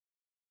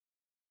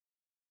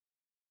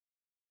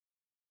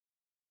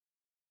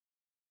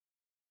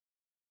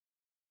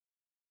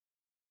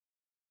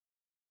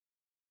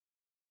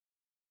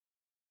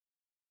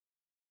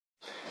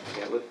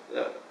Yeah, with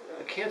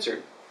a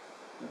cancer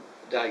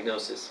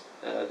diagnosis,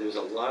 there's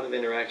a lot of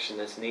interaction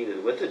that's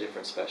needed with the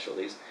different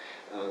specialties.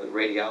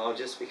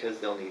 Radiologists, because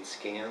they'll need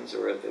scans,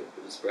 or if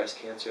it's breast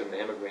cancer,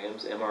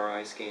 mammograms,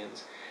 MRI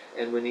scans,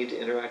 and we need to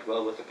interact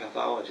well with the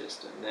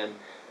pathologist, and then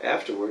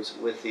afterwards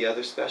with the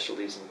other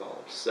specialties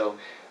involved. So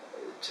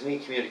to me,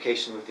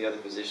 communication with the other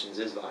physicians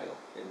is vital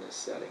in this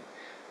setting.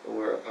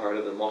 We're a part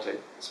of the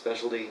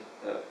multi-specialty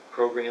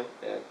program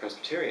at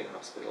Presbyterian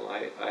Hospital.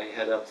 I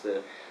head up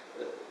the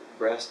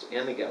breast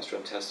and the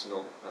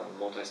gastrointestinal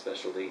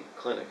multi-specialty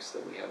clinics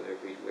that we have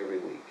every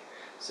week.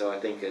 So I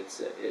think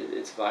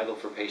it's vital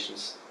for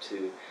patients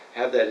to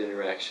have that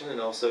interaction, and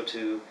also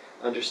to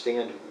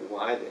understand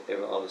why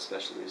all the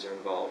specialties are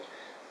involved.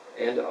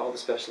 And all the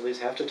specialties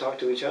have to talk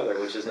to each other,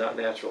 which is not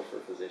natural for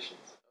physicians.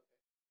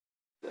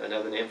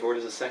 Another name for it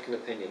is a second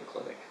opinion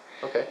clinic.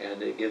 Okay.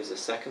 And it gives a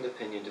second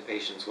opinion to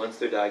patients once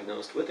they're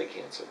diagnosed with a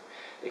cancer.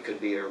 It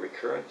could be a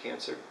recurrent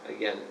cancer.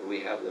 Again,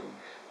 we have them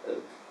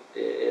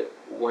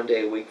one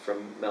day a week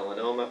from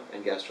melanoma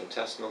and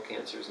gastrointestinal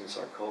cancers and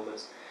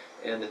sarcomas.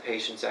 And the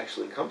patients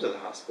actually come to the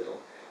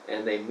hospital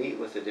and they meet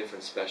with a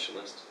different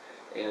specialist.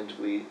 And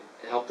we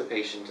help the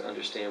patient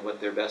understand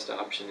what their best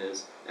option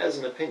is as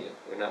an opinion.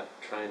 We're not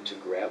trying to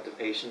grab the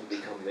patient,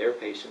 become their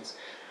patients,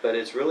 but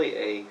it's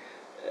really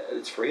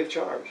it's free of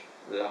charge.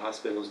 The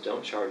hospitals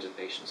don't charge the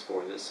patients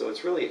for this, so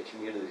it's really a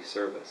community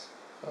service.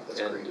 Oh, that's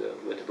and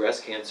great. With the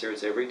breast cancer,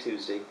 it's every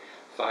Tuesday.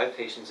 5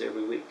 patients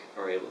every week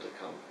are able to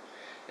come.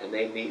 And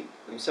they meet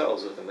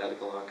themselves with a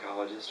medical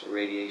oncologist, a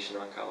radiation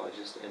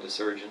oncologist, and a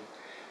surgeon.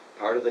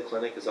 Part of the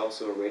clinic is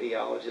also a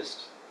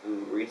radiologist who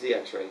reads the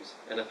x-rays,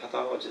 and a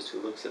pathologist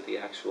who looks at the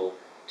actual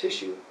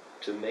tissue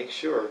to make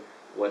sure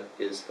what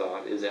is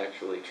thought is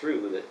actually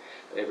true,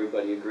 that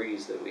everybody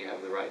agrees that we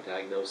have the right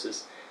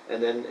diagnosis.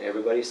 And then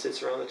everybody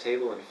sits around the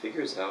table and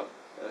figures out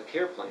a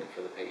care plan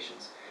for the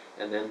patients.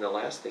 And then the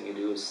last thing you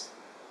do is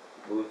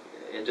move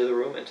into the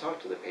room and talk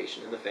to the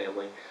patient and the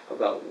family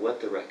about what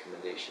the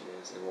recommendation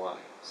is and why.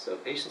 So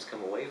patients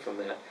come away from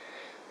that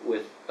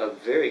with a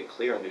very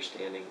clear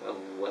understanding of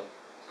what's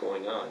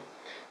going on.